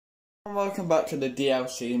And welcome back to the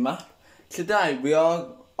DLC map. Today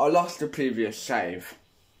I lost the previous save,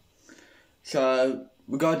 so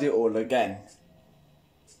we gotta do it all again.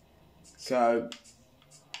 So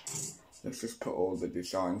let's just put all the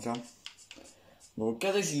designs on. We'll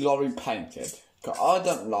get this lorry painted, cause I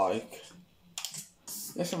don't like.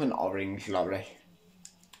 Let's have an orange lorry.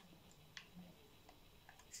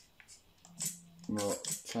 We'll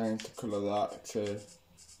change the colour of that to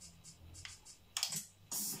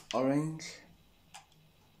orange.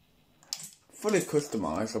 Fully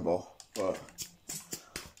customizable, but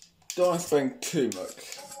don't want to spend too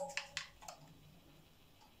much.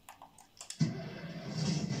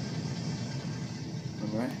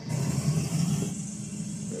 Anyway,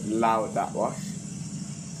 a bit loud that was.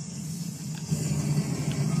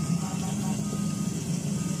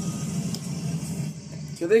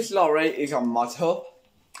 So this lorry is on Mod Hub.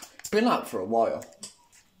 Been out for a while.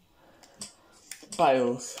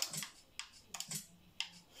 Bales.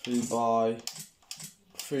 So you buy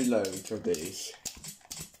 3 loads of these.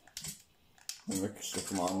 And we can stick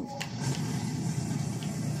them on.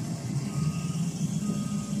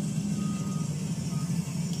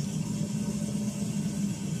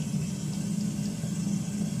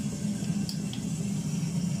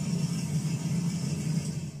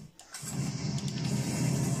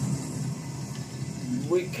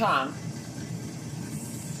 We can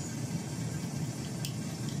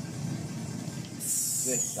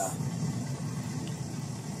this that.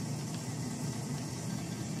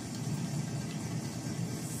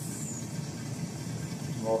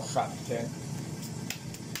 More strapped in.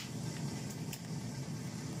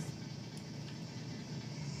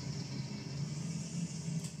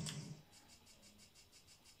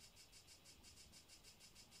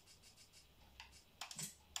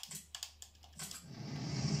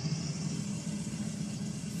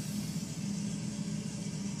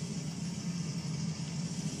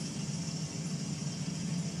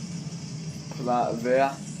 Pull out of there.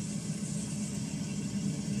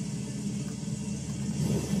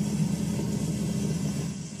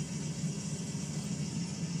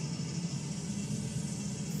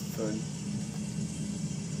 Fun.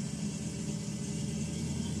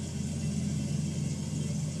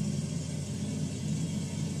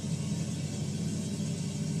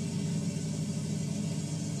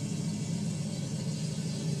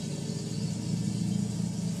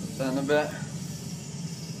 Down a bit.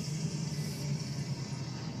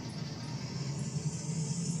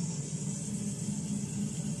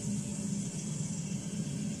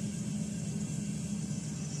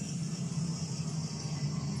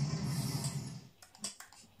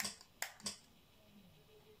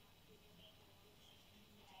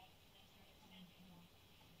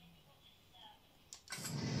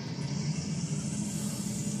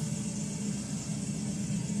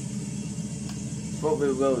 What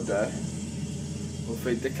we will do, we'll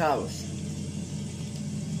feed the cows.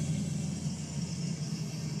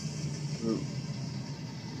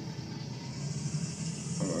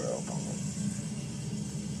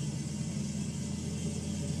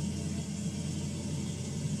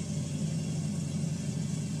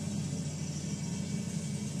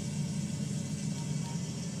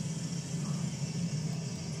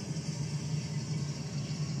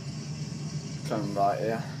 Come right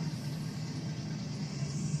here.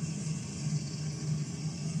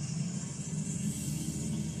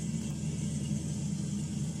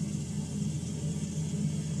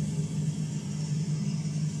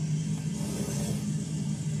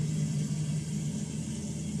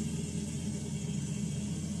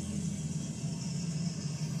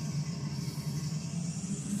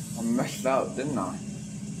 I messed up, didn't I?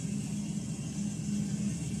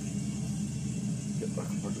 Get back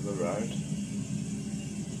up onto the road.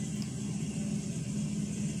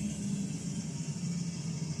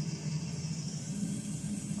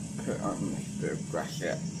 Put on this bit of grass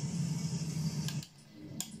yet.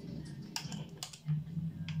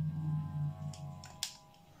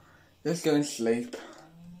 Let's go and sleep.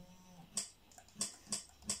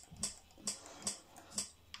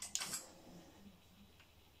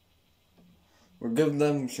 We'll give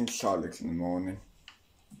them some solids in the morning.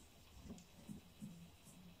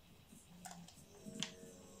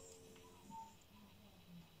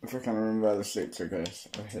 If I can remember where the sleep trigger is.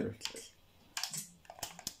 Oh, here it is.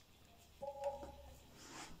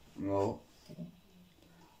 Well,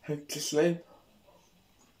 head to sleep.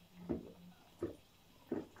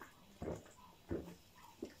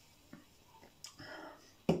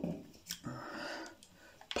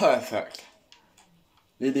 Perfect.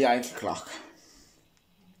 Nearly 8 o'clock.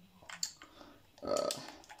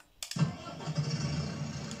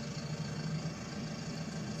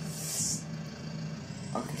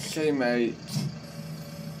 see mate,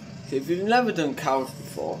 so if you've never done cows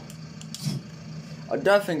before, I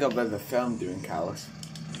don't think I've ever filmed doing cows.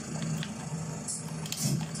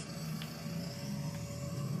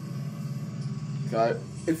 So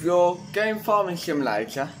if you're getting Farming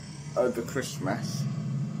Simulator over Christmas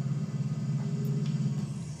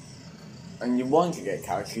and you want to get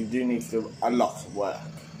cows, you do need to do a lot of work.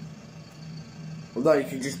 Although you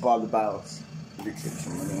could just buy the bales, you could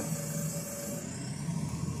some money.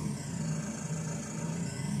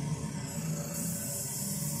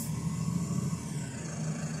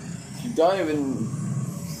 You don't even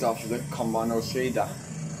start with the combine or seeder,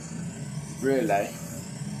 really.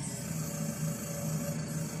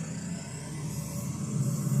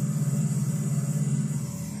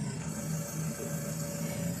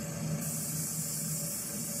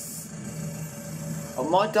 I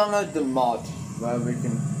might download the mod where we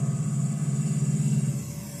can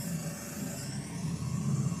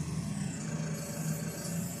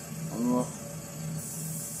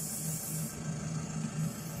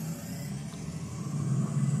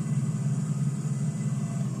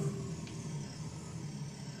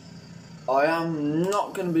I am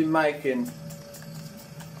not going to be making.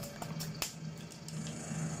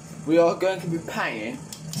 We are going to be paying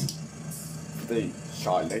for the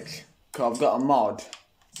silage because I've got a mod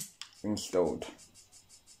installed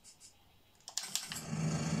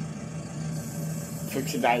for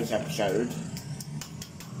today's episode.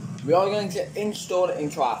 We are going to install it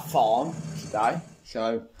into our farm today,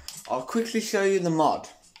 so I'll quickly show you the mod.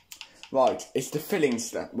 Right, it's the filling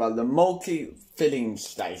the multi-filling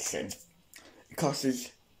station. It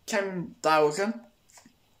costs 10,000.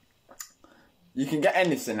 You can get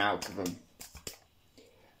anything out of them.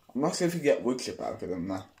 I'm not sure if you get wood chip out of them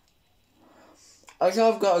though. Actually,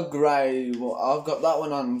 I've got a grey. Well, I've got that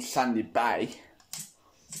one on Sandy Bay.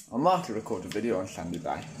 I might have to record a video on Sandy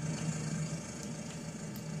Bay.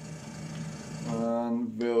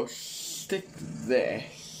 And we'll stick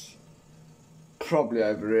this probably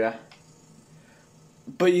over here.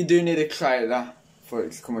 But you do need a trailer for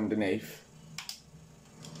it to come underneath.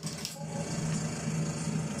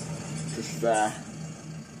 Just there.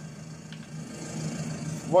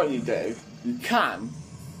 What you do, you can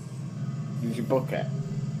use your bucket,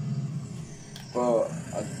 but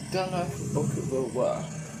I don't know if the bucket will work.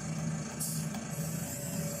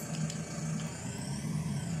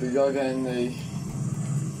 But you gotta get in the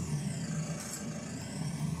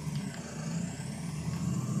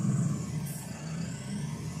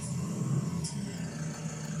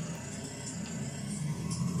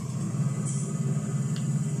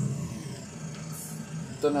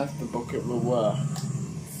don't know if the bucket will work.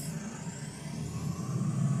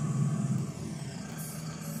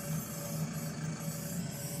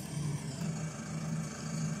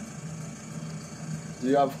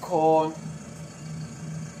 You have corn,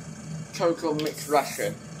 total mixed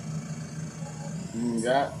ration you can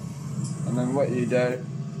get, and then what you do,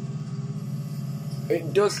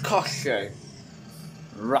 it does cost you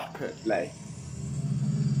rapidly.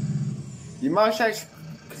 You might say,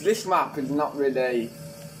 because this map is not really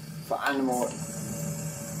for animal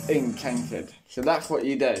intended, so that's what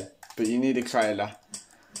you do, but you need a trailer.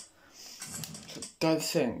 So I don't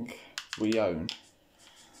think we own.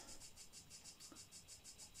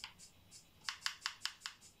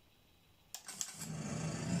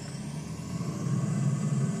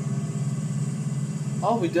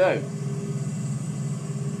 Oh, we do.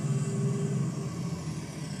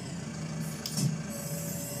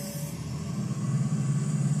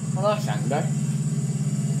 Well, that's handy.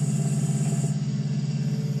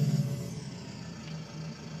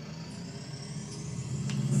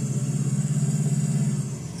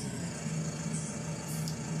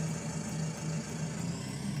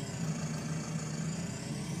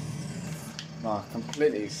 No, I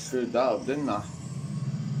completely screwed that up, didn't I?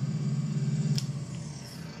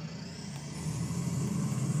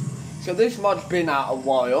 So this mod's been out a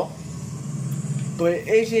while, but it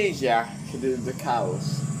is easier to do the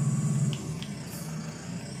cows.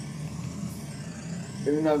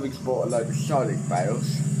 Even though we just bought a load of silage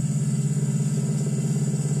bales.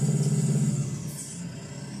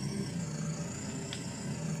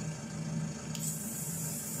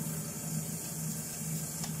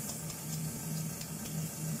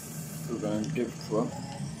 We're going to give it to them.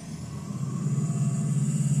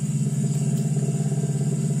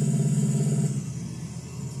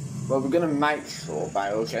 Well, we're going to make straw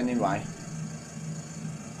bales anyway.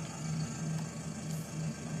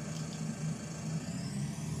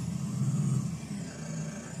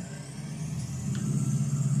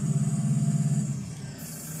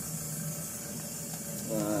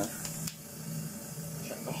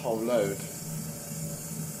 Check the whole load.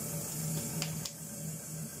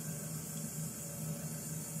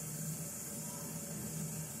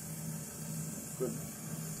 Good.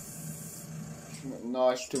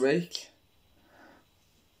 Nice to eat.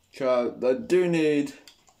 So they do need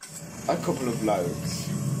a couple of loads.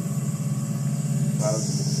 So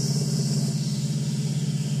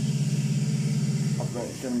I think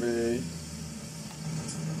it's going to be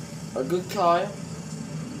a good time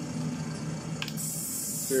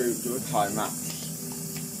to do a time lapse.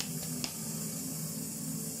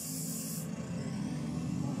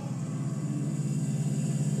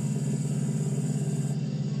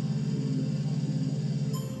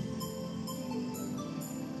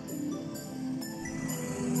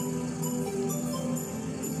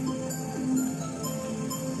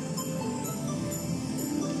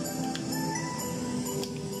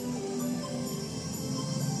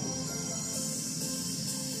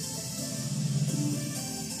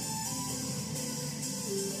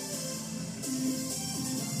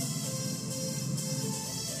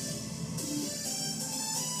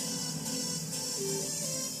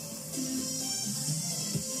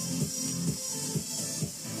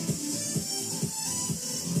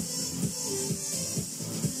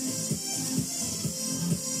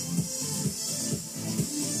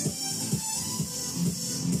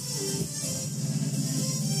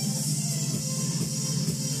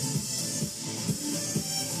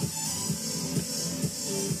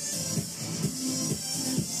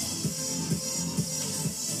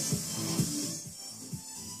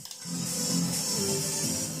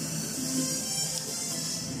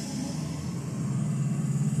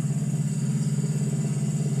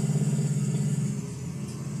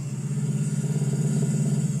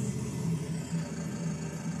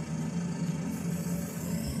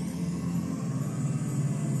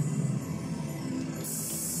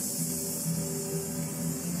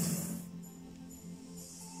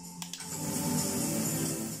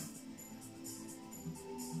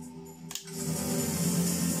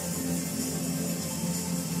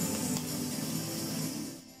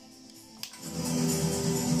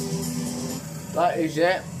 That is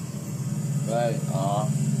it. They are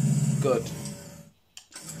good.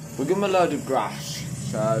 We'll give them a load of grass,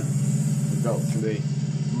 so we've got to the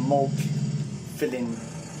mulch-filling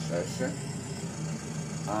station.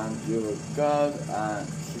 And you will go and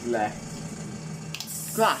select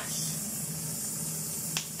grass.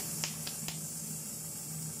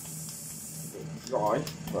 A bit dry,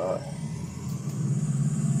 but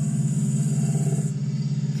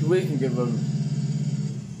so we can give them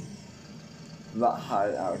that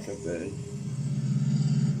height out of the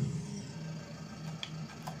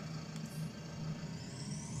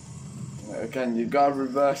again, you gotta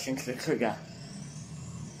reverse into the trigger.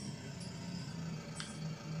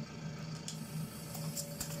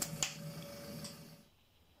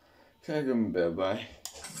 Take them a bit away.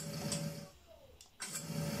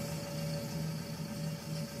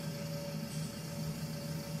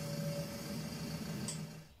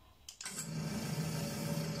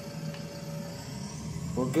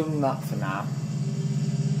 We'll give them that for now.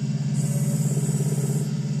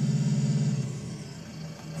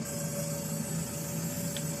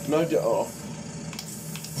 Load it up.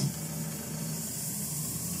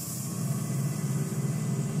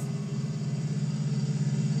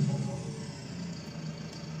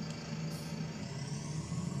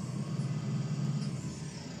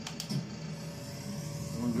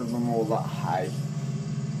 We'll give them all that hay.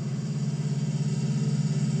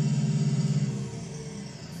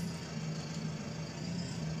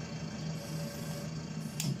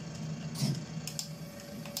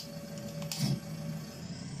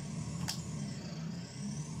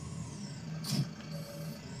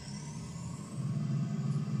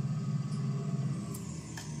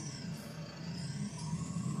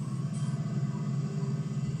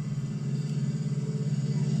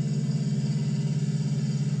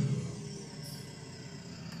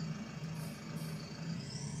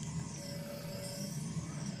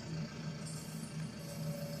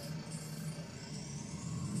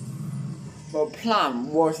 The plan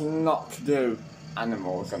was not to do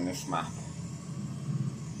animals on this map,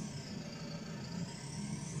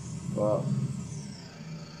 but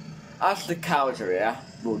as the cows are here,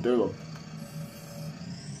 we'll do them.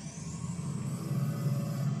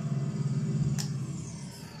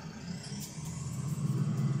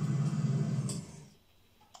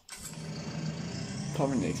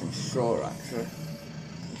 Probably need some straw actually,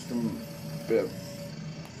 some bit of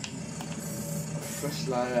fresh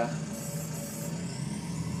layer.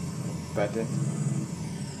 Bedding.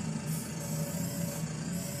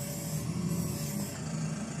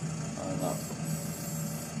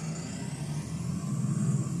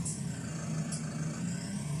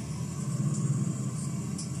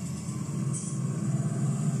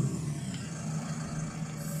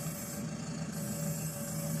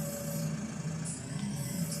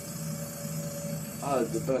 Oh,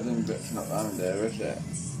 the buzzing bit's not round there, is it?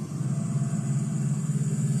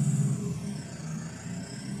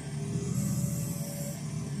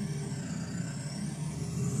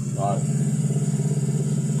 Right.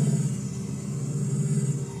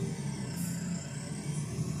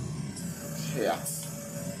 Here.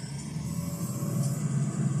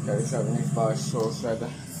 Okay, 75 sauce ready.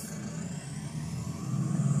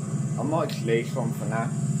 I might leave one for now.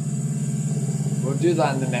 We'll do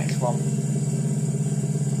that in the next one.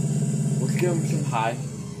 We'll give them some hay.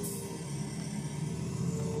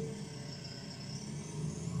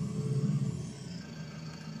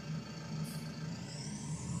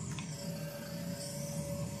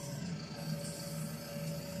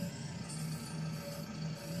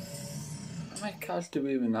 How many cows do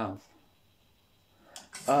we even have?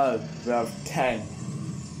 Oh, we have 10.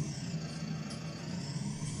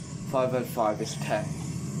 5 and 5 is 10.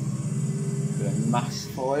 Bit of mass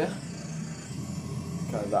for you.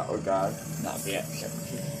 Okay, that will go. That'll be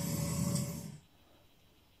accepted.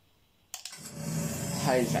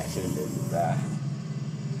 Hay's actually a little bit there.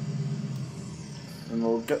 And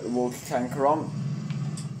we'll get the water tanker on.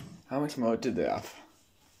 How much more did they have?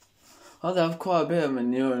 Oh, they have quite a bit of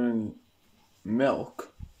manure and milk.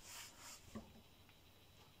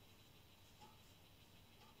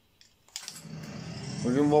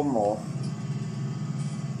 We're doing one more.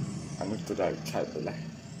 And if they don't, totally.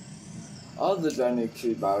 Oh, there's only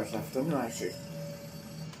 2 barrels left, anyway, actually.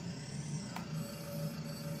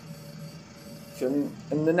 So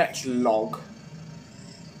in the next log,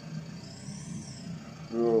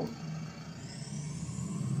 we'll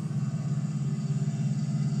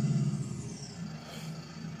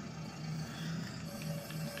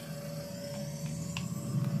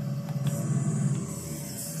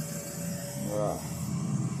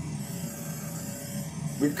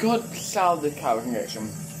we could sell the cows and get some,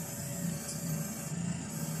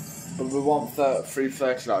 but we want free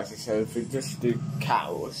fertiliser, so if we just do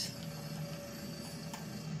cows,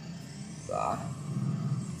 there.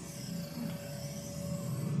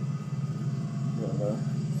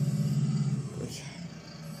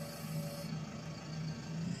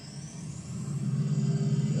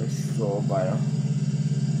 There's straw bale.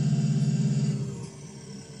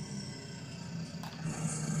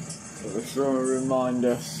 So this will remind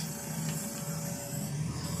us.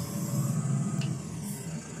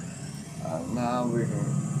 And now we can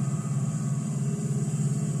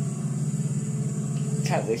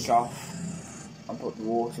take this off and put the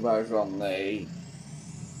water bowls on the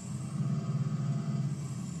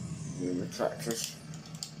retractors.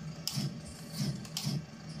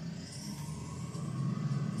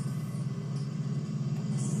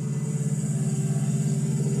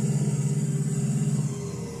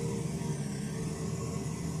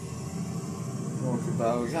 Water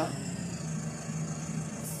bowls up.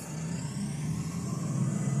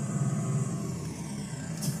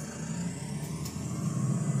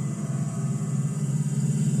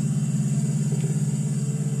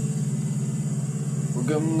 We'll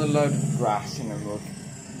give them the load of grass and then we'll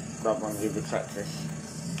grab one of the other tractors.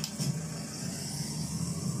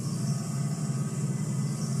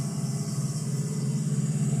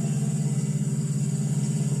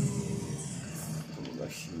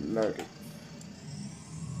 Let's load of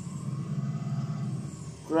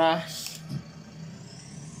grass.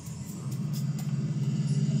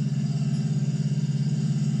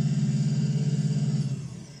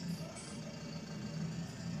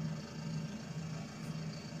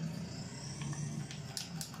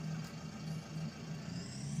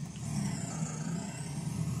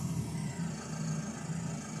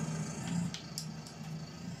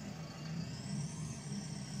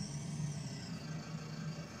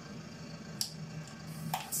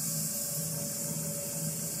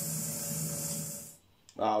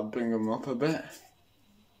 I'll bring them up a bit.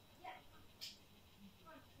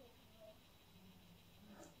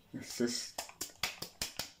 It's just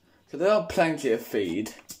so they have plenty of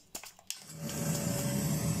feed.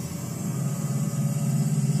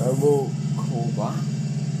 So we'll call that.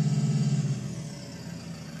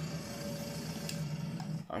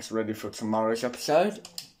 That's ready for tomorrow's episode.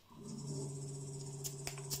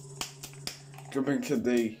 Jumping to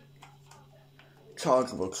the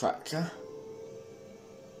chargeable tractor.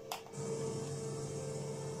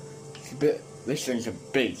 This thing's a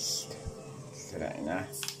beast. So that you know.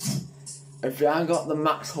 If you ain't got the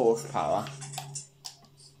max horsepower,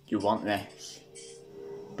 you want this.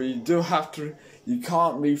 But you do have to, you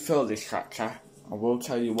can't refill this tractor. I will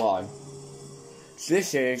tell you why. So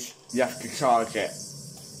this is, you have to charge it.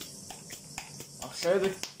 I'll show you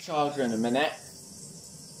the charger in a minute.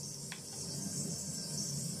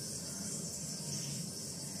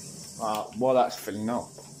 While that's filling up,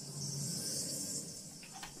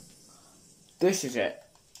 this is it.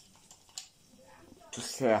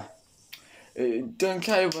 Just here. It don't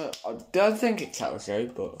tell you, but I don't think it tells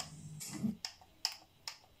you, but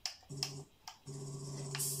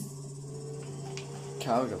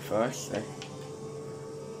cows are thirsty.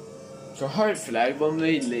 So hopefully, when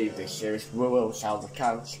we leave this series, we will sell the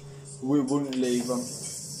cows. We wouldn't leave them.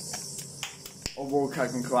 Or we'll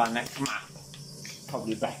take them to our next map.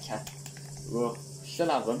 Probably better. We'll still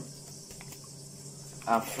have them.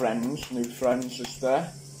 Our friends, new friends is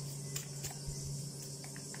there.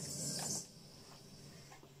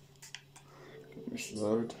 Get this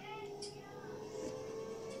load.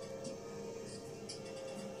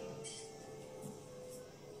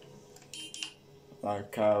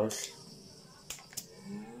 Like cows.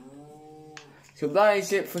 So that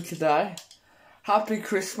is it for today. Happy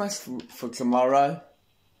Christmas for tomorrow.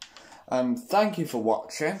 And thank you for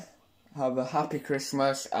watching. Have a happy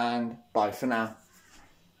Christmas and bye for now.